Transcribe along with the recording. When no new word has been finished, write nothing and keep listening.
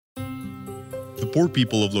The poor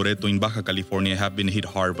people of Loreto in Baja California have been hit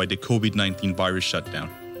hard by the COVID-19 virus shutdown,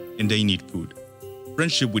 and they need food.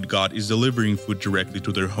 Friendship with God is delivering food directly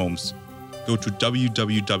to their homes. Go to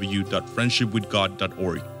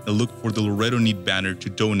www.friendshipwithgod.org and look for the Loreto Need banner to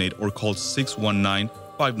donate or call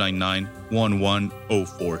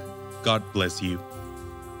 619-599-1104. God bless you.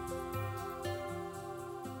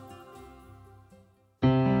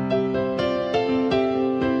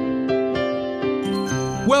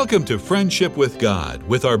 Welcome to Friendship with God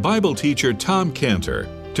with our Bible teacher Tom Cantor.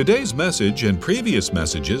 Today's message and previous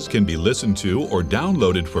messages can be listened to or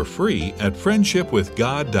downloaded for free at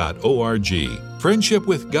friendshipwithgod.org.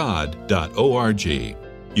 friendshipwithgod.org.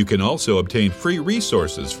 You can also obtain free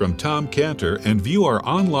resources from Tom Cantor and view our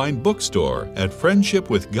online bookstore at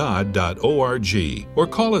friendshipwithgod.org or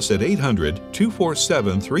call us at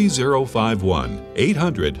 800-247-3051,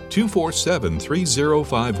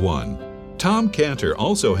 800-247-3051. Tom Cantor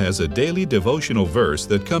also has a daily devotional verse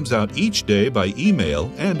that comes out each day by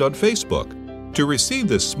email and on Facebook. To receive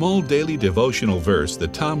this small daily devotional verse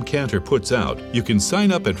that Tom Cantor puts out, you can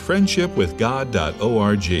sign up at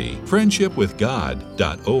friendshipwithgod.org,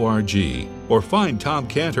 friendshipwithgod.org, or find Tom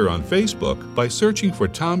Cantor on Facebook by searching for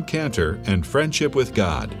Tom Cantor and Friendship with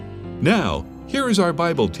God. Now, here is our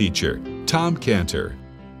Bible teacher, Tom Cantor.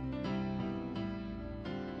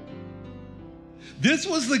 This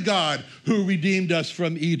was the God who redeemed us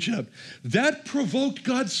from Egypt. That provoked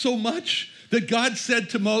God so much that God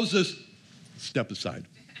said to Moses, step aside.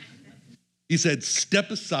 He said,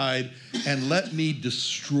 step aside and let me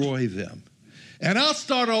destroy them. And I'll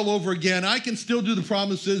start all over again. I can still do the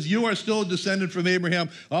promises. You are still a descendant from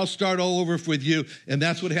Abraham. I'll start all over with you. And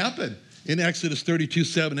that's what happened. In Exodus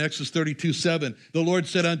 32:7, the Lord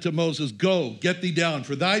said unto Moses, go, get thee down,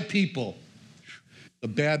 for thy people. A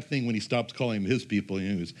bad thing when he stops calling them his people.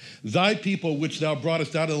 Thy people, which thou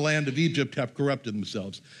broughtest out of the land of Egypt, have corrupted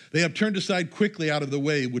themselves. They have turned aside quickly out of the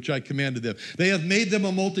way which I commanded them. They have made them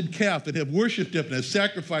a molten calf, and have worshipped it, and have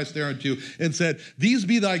sacrificed thereunto, and said, these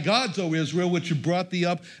be thy gods, O Israel, which have brought thee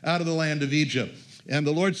up out of the land of Egypt. And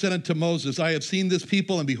the Lord said unto Moses, I have seen this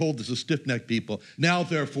people, and behold, this is a stiff-necked people. Now,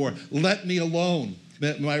 therefore, let me alone,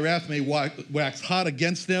 that my wrath may wax hot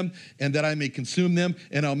against them, and that I may consume them,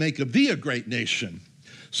 and I'll make of thee a great nation.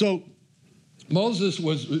 So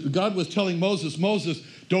God was telling Moses,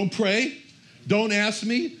 don't pray, don't ask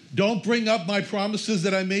me, don't bring up my promises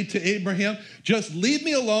that I made to Abraham. Just leave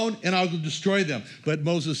me alone and I'll destroy them. But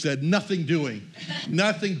Moses said, nothing doing,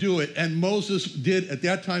 nothing do it. And Moses did at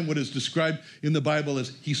that time what is described in the Bible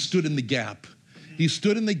as he stood in the gap. He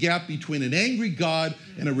stood in the gap between an angry God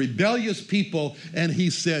and a rebellious people, and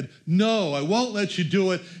he said, no, I won't let you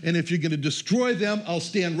do it, and if you're going to destroy them, I'll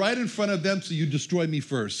stand right in front of them so you destroy me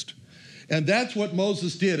first. And that's what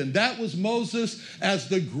Moses did, and that was Moses as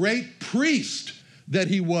the great priest that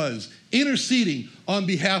he was, interceding on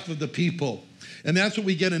behalf of the people. And that's what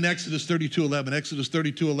we get in Exodus 32:11. Exodus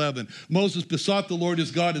 32:11. Moses besought the Lord his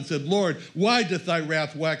God and said, Lord, why doth thy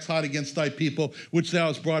wrath wax hot against thy people, which thou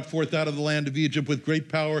hast brought forth out of the land of Egypt with great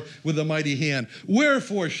power, with a mighty hand?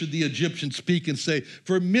 Wherefore should the Egyptians speak and say,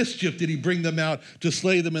 for mischief did he bring them out to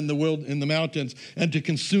slay them in the mountains and to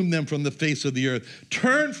consume them from the face of the earth?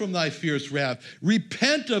 Turn from thy fierce wrath.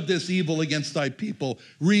 Repent of this evil against thy people.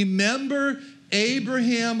 Remember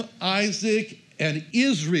Abraham, Isaac, and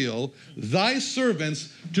Israel, thy servants,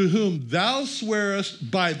 to whom thou swearest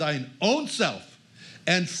by thine own self,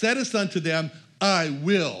 and saidest unto them, I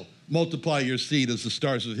will multiply your seed as the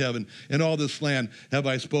stars of heaven, and all this land have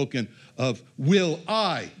I spoken of, will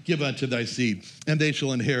I give unto thy seed, and they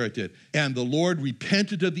shall inherit it. And the Lord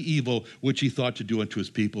repented of the evil which he thought to do unto his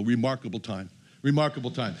people. Remarkable time. Remarkable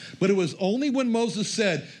time. But it was only when Moses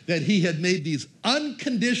said that he had made these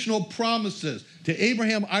unconditional promises to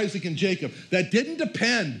Abraham, Isaac, and Jacob that didn't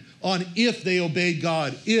depend on if they obeyed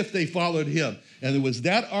God, if they followed him. And it was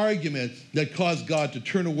that argument that caused God to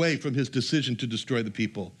turn away from his decision to destroy the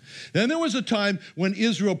people. Then there was a time when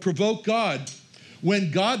Israel provoked God, when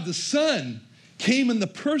God the Son came in the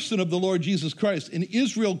person of the Lord Jesus Christ, and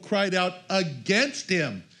Israel cried out against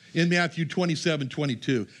him. In Matthew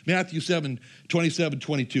 27:22. Matthew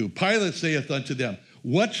 27:22. Pilate saith unto them,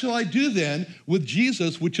 what shall I do then with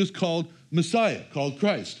Jesus, which is called Messiah, called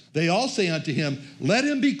Christ? They all say unto him, let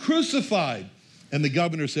him be crucified. And the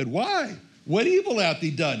governor said, why? What evil hath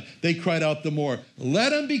he done? They cried out the more,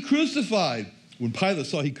 let him be crucified. When Pilate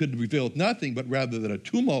saw he could reveal nothing, but rather that a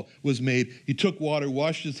tumult was made, he took water,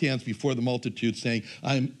 washed his hands before the multitude, saying,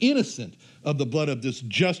 I am innocent of the blood of this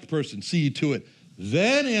just person. See ye to it.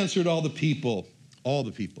 Then answered all the people,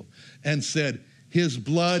 and said, his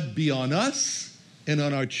blood be on us and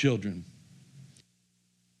on our children.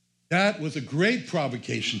 That was a great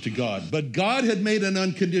provocation to God. But God had made an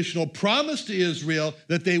unconditional promise to Israel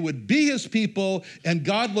that they would be his people, and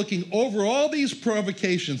God, looking over all these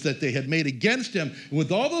provocations that they had made against him, and with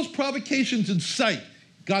all those provocations in sight,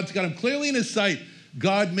 God's got them clearly in his sight,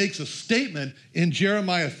 God makes a statement in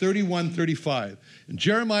Jeremiah 31:35. In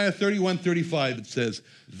Jeremiah 31:35 it says,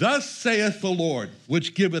 "Thus saith the Lord,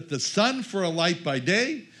 which giveth the sun for a light by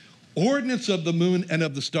day, ordinance of the moon and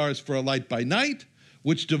of the stars for a light by night,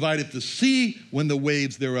 which divideth the sea when the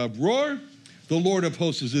waves thereof roar. The Lord of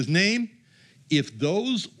hosts is his name. If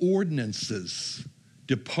those ordinances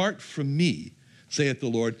depart from me, saith the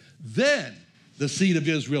Lord, then the seed of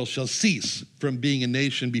Israel shall cease from being a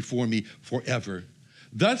nation before me forever.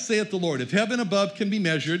 Thus saith the Lord, if heaven above can be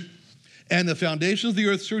measured, and the foundations of the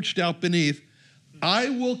earth searched out beneath, I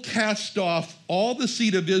will cast off all the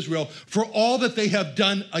seed of Israel for all that they have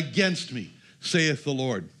done against me, saith the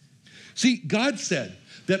Lord." See, God said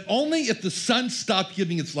that only if the sun stopped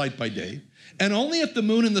giving its light by day, and only if the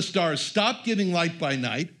moon and the stars stopped giving light by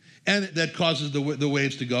night, and that causes the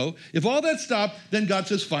waves to go, if all that stopped, then God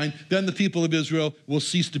says, fine, then the people of Israel will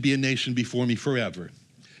cease to be a nation before me forever.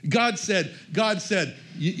 God said,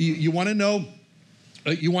 you want to know,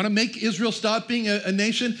 you want to make Israel stop being a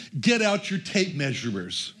nation? Get out your tape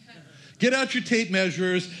measurers. Get out your tape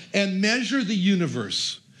measurers and measure the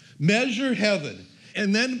universe. Measure heaven.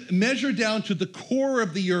 And then measure down to the core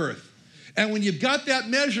of the earth. And when you've got that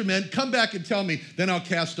measurement, come back and tell me, then I'll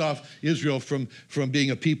cast off Israel from being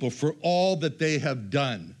a people for all that they have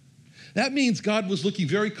done. That means God was looking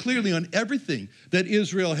very clearly on everything that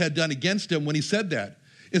Israel had done against him when he said that.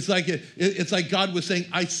 It's like God was saying,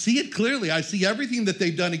 I see it clearly. I see everything that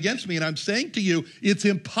they've done against me. And I'm saying to you, it's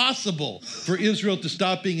impossible for Israel to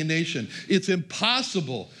stop being a nation. It's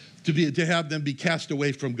impossible to have them be cast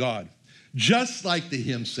away from God. Just like the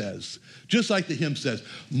hymn says,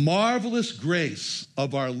 marvelous grace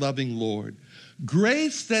of our loving Lord,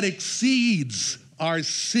 grace that exceeds our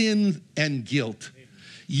sin and guilt.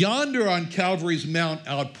 Yonder on Calvary's mount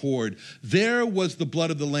outpoured, there was the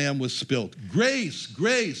blood of the Lamb was spilt. Grace,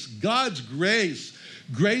 grace, God's grace,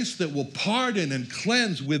 grace that will pardon and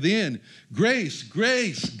cleanse within. Grace,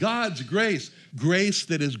 grace, God's grace, grace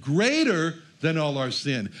that is greater than all our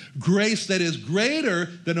sin. Grace that is greater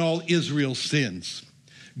than all Israel's sins.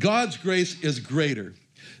 God's grace is greater.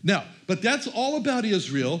 Now, but that's all about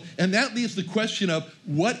Israel, and that leaves the question of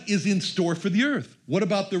what is in store for the earth? What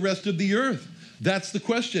about the rest of the earth? That's the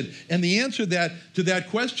question. And the answer to that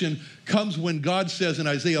question comes when God says in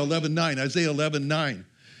Isaiah 11:9,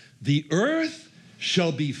 the earth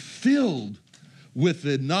shall be filled with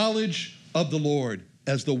the knowledge of the Lord,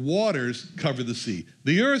 as the waters cover the sea.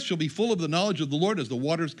 The earth shall be full of the knowledge of the Lord as the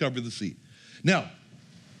waters cover the sea. Now,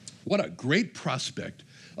 what a great prospect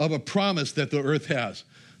of a promise that the earth has.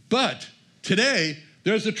 But today,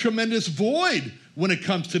 there's a tremendous void when it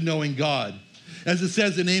comes to knowing God. As it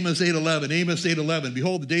says in Amos 8:11,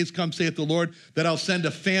 behold, the days come, saith the Lord, that I'll send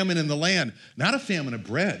a famine in the land, not a famine of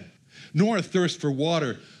bread, nor a thirst for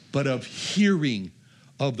water, but of hearing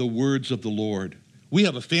of the words of the Lord. We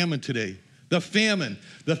have a famine today. The famine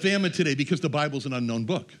today, because the Bible's an unknown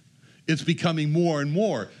book. It's becoming more and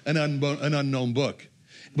more an unknown book.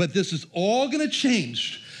 But this is all going to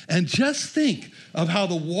change. And just think of how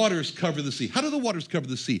the waters cover the sea. How do the waters cover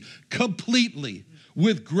the sea? Completely,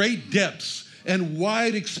 with great depths and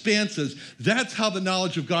wide expanses. That's how the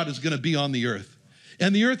knowledge of God is going to be on the earth.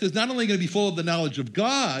 And the earth is not only going to be full of the knowledge of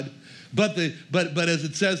God, but as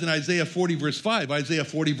it says in Isaiah 40, verse 5,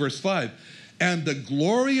 and the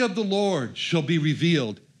glory of the Lord shall be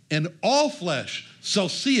revealed, and all flesh shall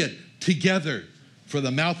see it together, for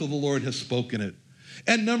the mouth of the Lord has spoken it.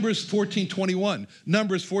 And Numbers 14:21,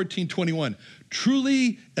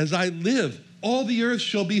 truly as I live, all the earth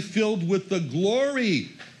shall be filled with the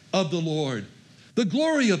glory of the Lord. The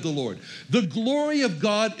glory of the Lord. The glory of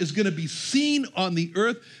God is going to be seen on the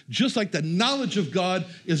earth, just like the knowledge of God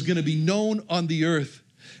is going to be known on the earth.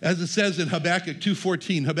 As it says in Habakkuk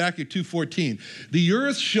 2:14, the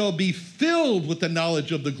earth shall be filled with the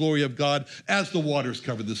knowledge of the glory of God as the waters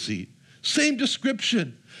cover the sea. Same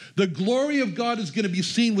description. The glory of God is going to be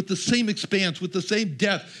seen with the same expanse, with the same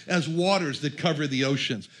depth as waters that cover the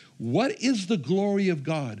oceans. What is the glory of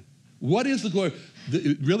God? What is the glory?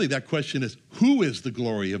 Really, that question is, who is the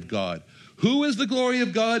glory of God? Who is the glory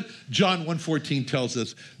of God? John 1:14 tells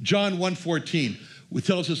us. John 1:14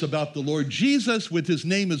 tells us about the Lord Jesus, with his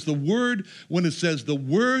name as the Word, when it says, the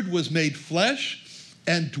Word was made flesh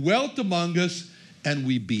and dwelt among us, and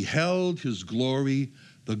we beheld his glory.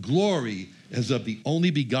 The glory as of the only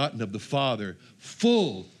begotten of the Father,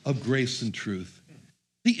 full of grace and truth.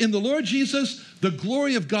 In the Lord Jesus, the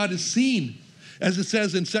glory of God is seen. As it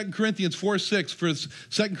says in 2 Corinthians 4:6,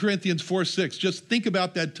 2 Corinthians 4:6, just think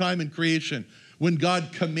about that time in creation when God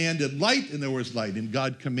commanded light and there was light, and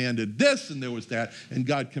God commanded this and there was that, and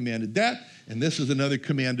God commanded that. And this is another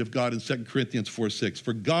command of God in 2 Corinthians 4:6.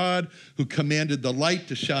 For God, who commanded the light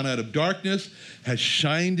to shine out of darkness, has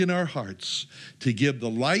shined in our hearts to give the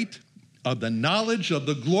light of the knowledge of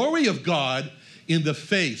the glory of God in the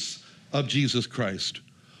face of Jesus Christ.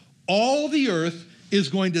 All the earth is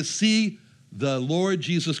going to see the Lord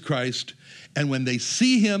Jesus Christ, and when they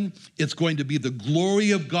see him, it's going to be the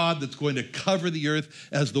glory of God that's going to cover the earth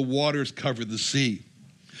as the waters cover the sea.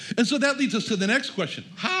 And so that leads us to the next question.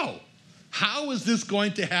 How? How is this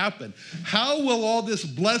going to happen? How will all this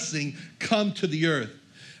blessing come to the earth?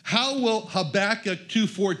 How will Habakkuk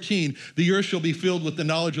 2:14, the earth shall be filled with the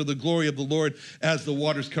knowledge of the glory of the Lord as the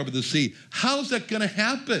waters cover the sea? How's that going to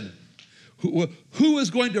happen? Who is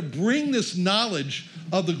going to bring this knowledge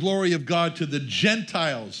of the glory of God to the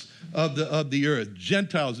Gentiles of the earth?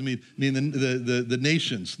 Gentiles mean the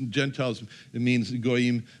nations. Gentiles, it means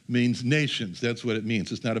goyim, means nations. That's what it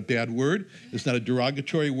means. It's not a bad word. It's not a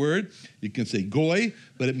derogatory word. You can say goy,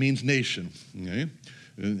 but it means nation. Okay?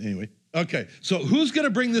 Anyway. Okay, so who's going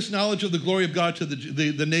to bring this knowledge of the glory of God to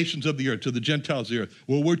the nations of the earth, to the Gentiles of the earth?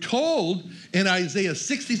 Well, we're told in Isaiah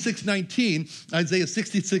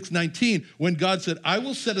 66:19, when God said, I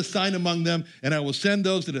will set a sign among them, and I will send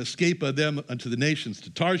those that escape of them unto the nations, to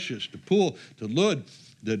Tarshish, to Pul, to Lud,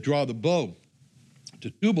 that draw the bow, to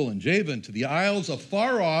Tubal and Javan, to the isles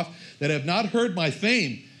afar off that have not heard my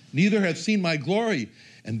fame, neither have seen my glory.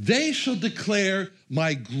 And they shall declare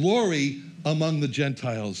my glory among the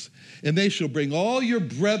Gentiles. And they shall bring all your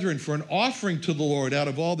brethren for an offering to the Lord out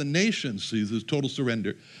of all the nations. See, this is total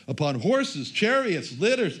surrender. Upon horses, chariots,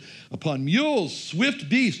 litters, upon mules, swift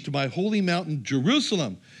beasts, to my holy mountain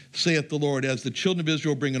Jerusalem, saith the Lord, as the children of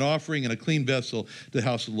Israel bring an offering and a clean vessel to the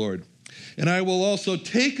house of the Lord. And I will also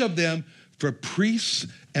take of them for priests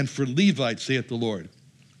and for Levites, saith the Lord.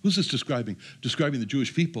 Who's this describing? Describing the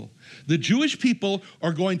Jewish people. The Jewish people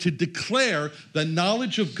are going to declare the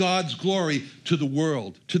knowledge of God's glory to the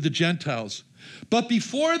world, to the Gentiles. But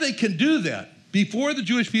before they can do that, before the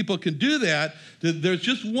Jewish people can do that, there's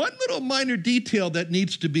just one little minor detail that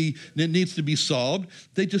needs to be solved.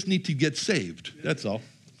 They just need to get saved. That's all.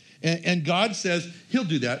 And God says, he'll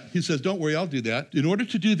do that. He says, don't worry, I'll do that. In order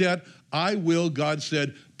to do that, I will, God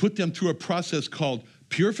said, put them through a process called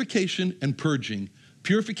purification and purging.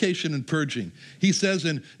 Purification and purging. He says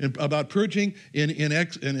about purging in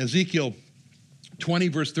Ezekiel 20,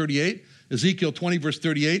 verse 38, Ezekiel 20, verse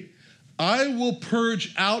 38, I will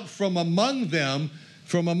purge out from among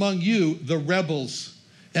you, the rebels,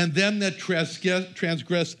 and them that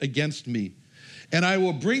transgress against me. And I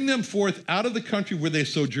will bring them forth out of the country where they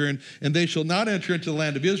sojourn, and they shall not enter into the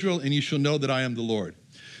land of Israel, and you shall know that I am the Lord.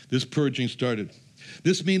 This purging started.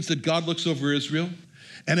 This means that God looks over Israel,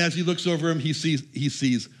 and as he looks over him, he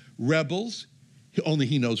sees rebels. Only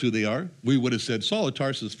he knows who they are. We would have said Saul of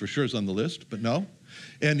Tarsus for sure is on the list, but no.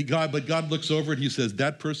 But God looks over and he says,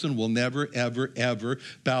 that person will never, ever, ever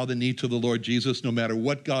bow the knee to the Lord Jesus, no matter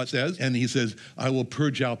what God says. And he says, I will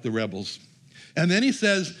purge out the rebels. And then he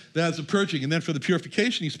says that's a purging. And then for the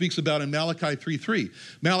purification, he speaks about in Malachi 3:3.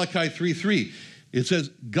 Malachi 3:3. It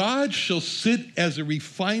says, God shall sit as a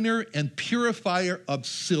refiner and purifier of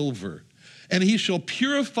silver. And he shall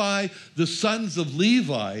purify the sons of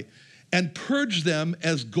Levi and purge them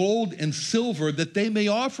as gold and silver, that they may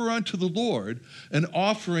offer unto the Lord an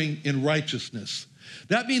offering in righteousness.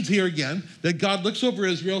 That means here again that God looks over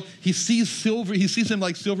Israel. He sees silver. He sees him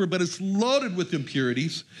like silver, but it's loaded with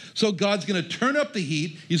impurities. So God's going to turn up the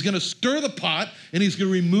heat. He's going to stir the pot, and he's going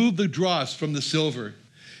to remove the dross from the silver.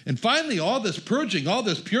 And finally, all this purging, all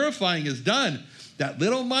this purifying is done. That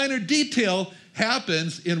little minor detail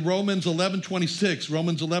happens in Romans 11:26.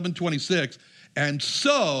 Romans 11:26. And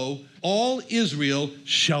so all Israel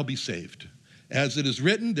shall be saved. As it is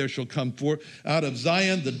written, there shall come forth out of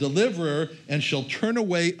Zion the deliverer, and shall turn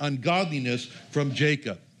away ungodliness from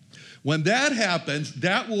Jacob. When that happens,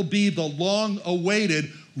 that will be the long-awaited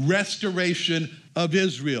restoration of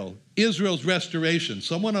Israel. Israel's restoration.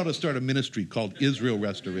 Someone ought to start a ministry called Israel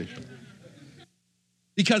Restoration.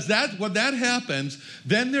 Because when that happens,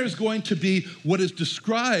 then there's going to be what is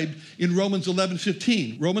described in Romans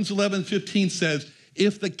 11:15. Romans 11:15 says,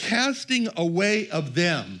 if the casting away of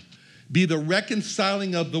them be the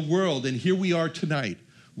reconciling of the world, and here we are tonight,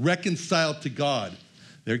 reconciled to God.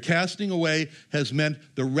 Their casting away has meant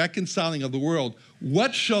the reconciling of the world.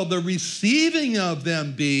 What shall the receiving of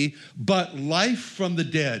them be but life from the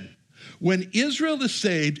dead? When Israel is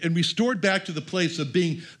saved and restored back to the place of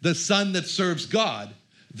being the son that serves God,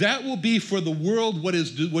 that will be for the world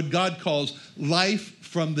what God calls life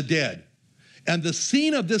from the dead. And the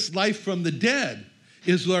scene of this life from the dead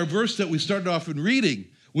is our verse that we started off in reading,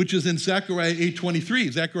 which is in Zechariah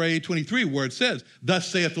 8:23. Zechariah 8:23, where it says, "Thus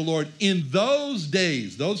saith the Lord, in those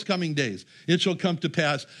days," those coming days, "it shall come to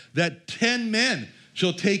pass that 10 men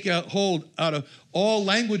shall take hold out of all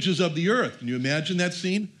languages of the earth." Can you imagine that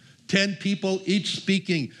scene? 10 people, each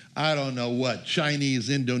speaking, I don't know what, Chinese,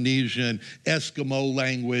 Indonesian, Eskimo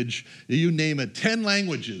language, you name it, 10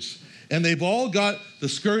 languages. And they've all got the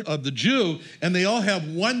skirt of the Jew, and they all have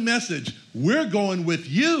one message: we're going with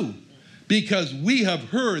you because we have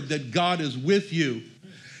heard that God is with you.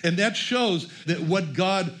 And that shows that what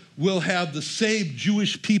God will have the saved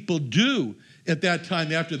Jewish people do at that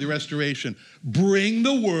time after the restoration: bring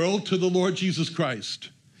the world to the Lord Jesus Christ.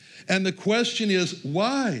 And the question is,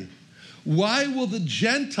 why? Why will the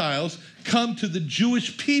Gentiles come to the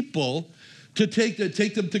Jewish people to take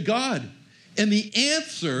them to God? And the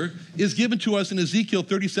answer is given to us in Ezekiel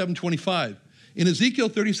 37:25. In Ezekiel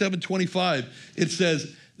 37:25, it says,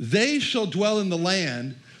 "They shall dwell in the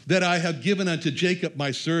land that I have given unto Jacob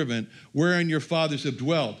my servant, wherein your fathers have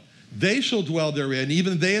dwelt. They shall dwell therein,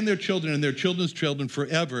 even they and their children's children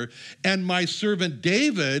forever. And my servant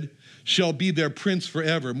David shall be their prince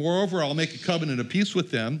forever. Moreover, I'll make a covenant of peace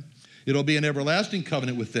with them. It'll be an everlasting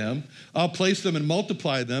covenant with them. I'll place them and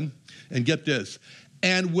multiply them." And get this,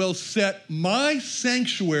 "and will set my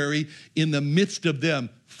sanctuary in the midst of them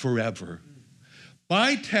forever.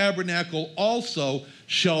 My tabernacle also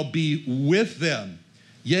shall be with them.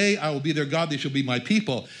 Yea, I will be their God, they shall be my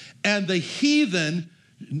people. And the heathen,"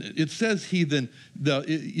 it says heathen,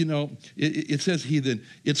 it says heathen.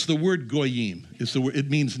 It's the word goyim. It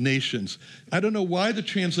means nations. I don't know why the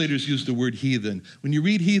translators use the word heathen. When you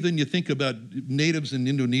read heathen, you think about natives in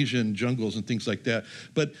Indonesian jungles and things like that.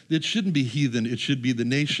 But it shouldn't be heathen. It should be the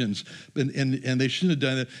nations. And they shouldn't have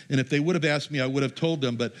done it. And if they would have asked me, I would have told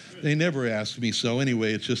them. But they never asked me. So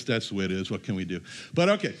anyway, that's the way it is. What can we do? But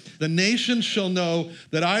okay. "The nations shall know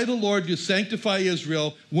that I, the Lord, do sanctify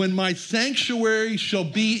Israel, when my sanctuary shall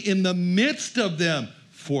be in the midst of them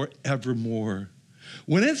forevermore."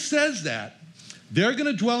 When it says that, they're going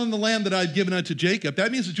to dwell in the land that I've given unto Jacob.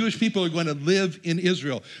 That means the Jewish people are going to live in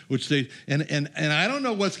Israel, and I don't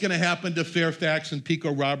know what's going to happen to Fairfax and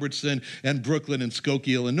Pico Robertson and Brooklyn and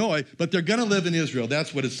Skokie, Illinois, but they're going to live in Israel.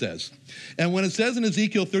 That's what it says. And when it says in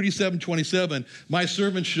Ezekiel 37:27, "My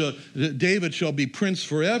servant David shall be prince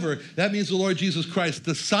forever," that means the Lord Jesus Christ,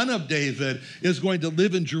 the son of David, is going to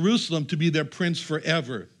live in Jerusalem to be their prince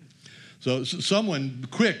forever. So someone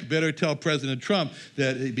quick better tell President Trump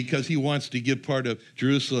that, because he wants to give part of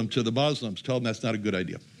Jerusalem to the Muslims, tell him that's not a good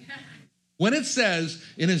idea. When it says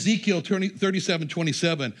in Ezekiel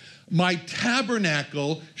 37:27, "My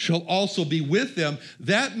tabernacle shall also be with them,"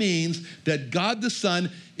 that means that God the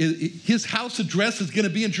Son, his house address is going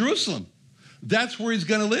to be in Jerusalem. That's where he's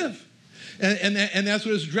going to live. And that's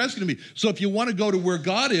what his address is going to be. So if you want to go to where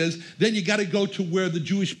God is, then you got to go to where the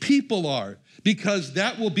Jewish people are, because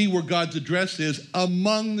that will be where God's address is,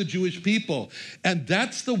 among the Jewish people. And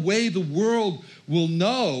that's the way the world will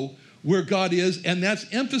know where God is, and that's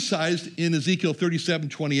emphasized in Ezekiel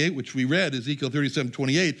 37:28, which we read, Ezekiel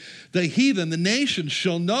 37:28. "The heathen, the nations,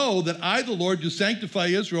 shall know that I, the Lord, do sanctify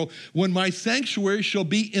Israel, when my sanctuary shall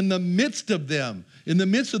be in the midst of them," in the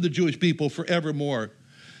midst of the Jewish people forevermore.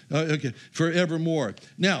 Forevermore.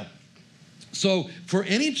 Now, so for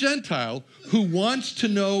any Gentile who wants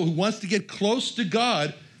to get close to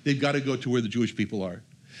God, they've got to go to where the Jewish people are.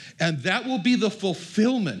 And that will be the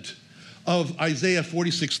fulfillment of Isaiah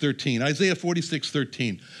 46:13. Isaiah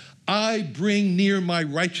 46:13. "I bring near my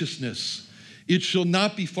righteousness. It shall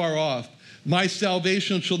not be far off. My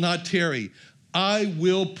salvation shall not tarry. I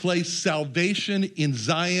will place salvation in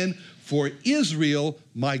Zion, for Israel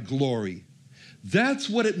my glory." That's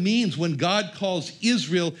what it means when God calls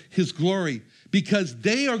Israel his glory, because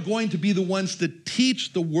they are going to be the ones to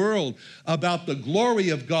teach the world about the glory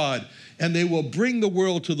of God, and they will bring the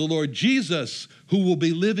world to the Lord Jesus, who will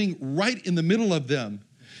be living right in the middle of them.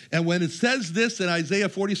 And when it says this in Isaiah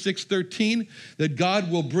 46:13, that God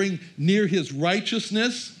will bring near his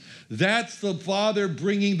righteousness, that's the Father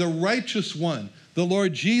bringing the righteous one, the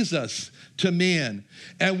Lord Jesus, to man.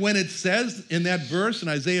 And when it says in that verse in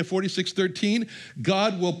Isaiah 46:13,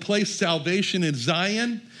 God will place salvation in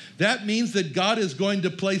Zion, that means that God is going to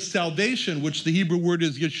place salvation, which the Hebrew word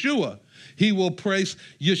is Yeshua. He will place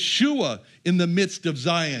Yeshua in the midst of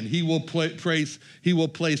Zion. He will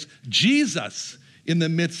place Jesus in the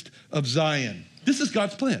midst of Zion. This is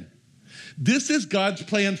God's plan. This is God's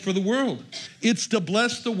plan for the world. It's to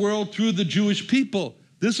bless the world through the Jewish people.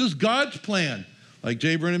 This is God's plan. Like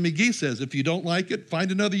J. Vernon McGee says, if you don't like it,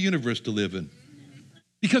 find another universe to live in.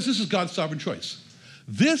 Because this is God's sovereign choice.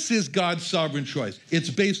 This is God's sovereign choice. It's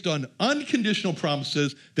based on unconditional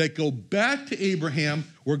promises that go back to Abraham,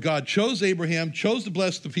 where God chose Abraham, chose to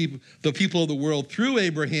bless the people of the world through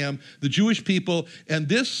Abraham, the Jewish people. And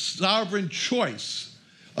this sovereign choice,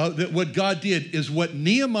 that what God did, is what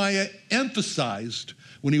Nehemiah emphasized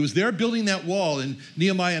when he was there building that wall in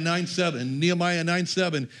Nehemiah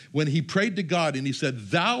 9:7, when he prayed to God and he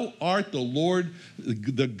said, "Thou art the Lord,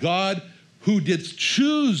 the God who didst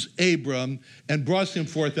choose Abram and brought him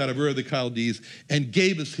forth out of Ur of the Chaldees and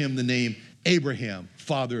gavest him the name Abraham,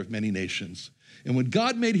 father of many nations." And when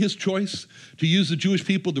God made his choice to use the Jewish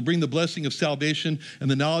people to bring the blessing of salvation and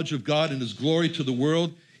the knowledge of God and his glory to the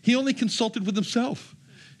world, he only consulted with himself.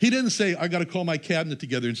 He didn't say, "I got to call my cabinet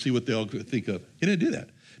together and see what they'll think of." He didn't do that.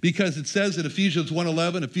 Because it says in Ephesians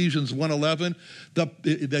 1:11,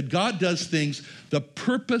 that God does things, the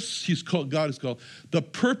purpose the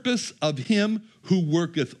purpose of him who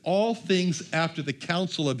worketh all things after the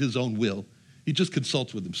counsel of his own will. He just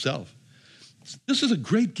consults with himself. This is a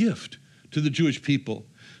great gift to the Jewish people,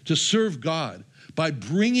 to serve God by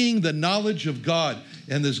bringing the knowledge of God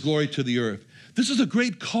and his glory to the earth. This is a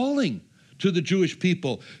great calling to the Jewish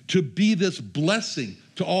people, to be this blessing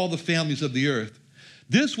to all the families of the earth.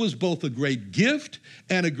 This was both a great gift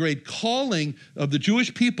and a great calling of the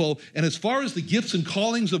Jewish people. And as far as the gifts and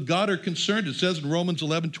callings of God are concerned, it says in Romans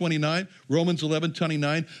 11:29,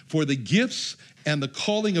 "For the gifts and the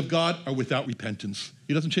calling of God are without repentance."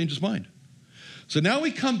 He doesn't change his mind. So now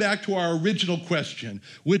we come back to our original question,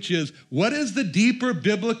 which is, what is the deeper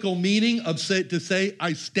biblical meaning of to say,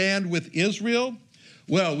 "I stand with Israel"?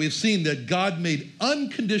 Well, we've seen that God made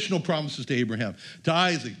unconditional promises to Abraham, to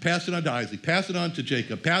Isaac, pass it on to Isaac, pass it on to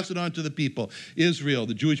Jacob, pass it on to the people, Israel,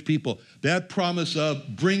 the Jewish people. That promise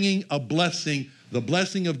of bringing a blessing, the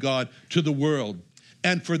blessing of God, to the world.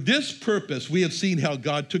 And for this purpose, we have seen how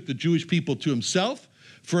God took the Jewish people to himself,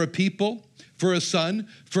 for a people, for a son,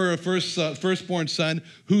 for a firstborn son,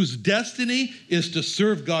 whose destiny is to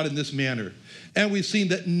serve God in this manner. And we've seen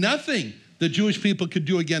that nothing the Jewish people could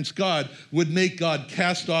do against God would make God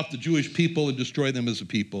cast off the Jewish people and destroy them as a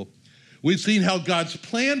people. We've seen how God's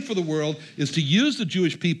plan for the world is to use the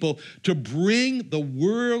Jewish people to bring the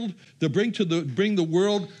world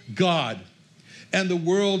God, and the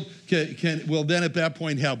world will then at that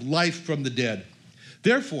point have life from the dead.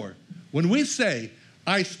 Therefore, when we say,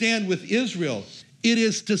 "I stand with Israel," it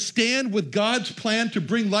is to stand with God's plan to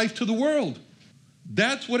bring life to the world.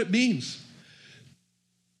 That's what it means.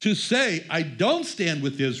 To say, "I don't stand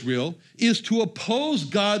with Israel," is to oppose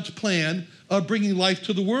God's plan of bringing life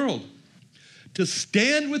to the world. To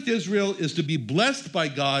stand with Israel is to be blessed by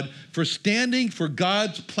God for standing for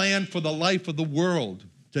God's plan for the life of the world.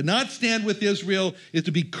 To not stand with Israel is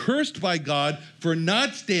to be cursed by God for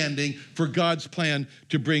not standing for God's plan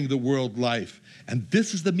to bring the world life. And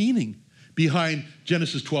this is the meaning behind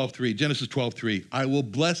Genesis 12:3. Genesis 12:3, "I will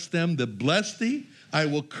bless them that bless thee, I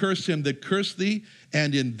will curse him that curse thee,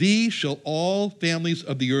 and in thee shall all families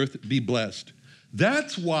of the earth be blessed."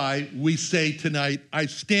 That's why we say tonight, "I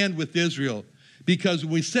stand with Israel." Because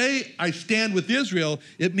when we say, "I stand with Israel,"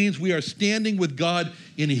 it means we are standing with God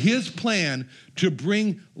in his plan to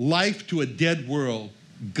bring life to a dead world.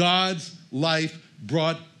 God's life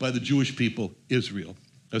brought by the Jewish people, Israel.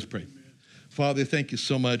 Let's pray. Father, thank you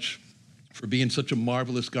so much for being such a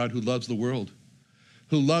marvelous God who loves the world,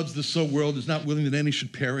 who loves this world, is not willing that any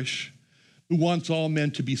should perish, who wants all men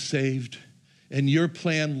to be saved. And your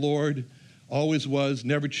plan, Lord, always was,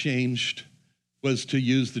 never changed, was to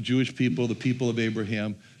use the Jewish people, the people of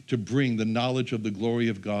Abraham, to bring the knowledge of the glory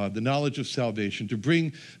of God, the knowledge of salvation, to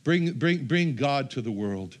bring God to the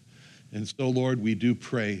world. And so, Lord, we do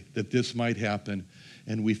pray that this might happen.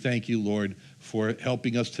 And we thank you, Lord, for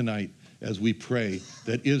helping us tonight as we pray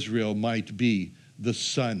that Israel might be the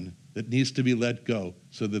son that needs to be let go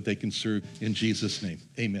so that they can serve in Jesus' name.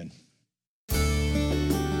 Amen.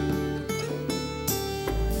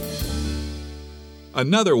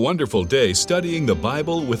 Another wonderful day studying the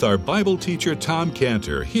Bible with our Bible teacher Tom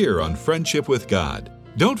Cantor here on Friendship with God.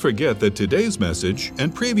 Don't forget that today's message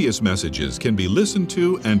and previous messages can be listened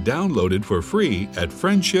to and downloaded for free at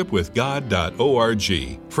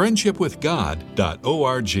friendshipwithgod.org.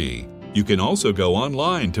 friendshipwithgod.org. You can also go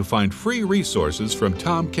online to find free resources from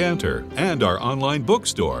Tom Cantor and our online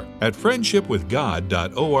bookstore at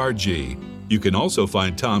friendshipwithgod.org. You can also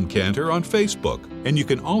find Tom Cantor on Facebook, and you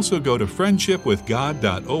can also go to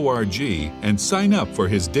friendshipwithgod.org and sign up for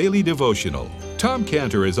his daily devotional. Tom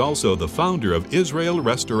Cantor is also the founder of Israel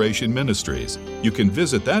Restoration Ministries. You can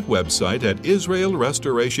visit that website at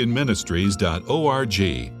israelrestorationministries.org.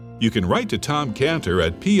 You can write to Tom Cantor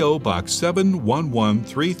at P.O. Box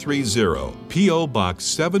 711330, P.O. Box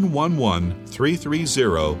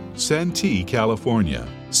 711330, Santee, California.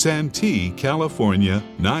 Santee, California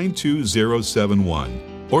 92071.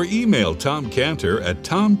 Or email Tom Cantor at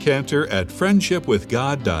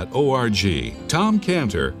tomcantor@friendshipwithgod.org. Tom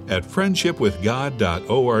Cantor at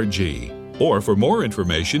friendshipwithgod.org. Or for more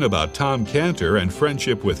information about Tom Cantor and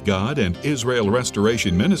Friendship with God and Israel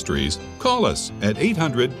Restoration Ministries, call us at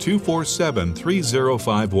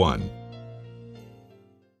 800-247-3051.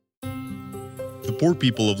 The poor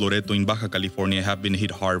people of Loreto in Baja California have been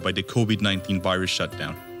hit hard by the COVID-19 virus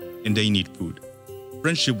shutdown, and they need food.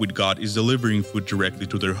 Friendship with God is delivering food directly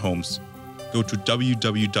to their homes. Go to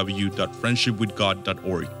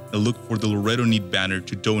www.friendshipwithgod.org and look for the Loreto Need banner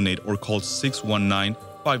to donate or call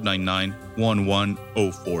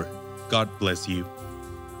 619-599-1104. God bless you.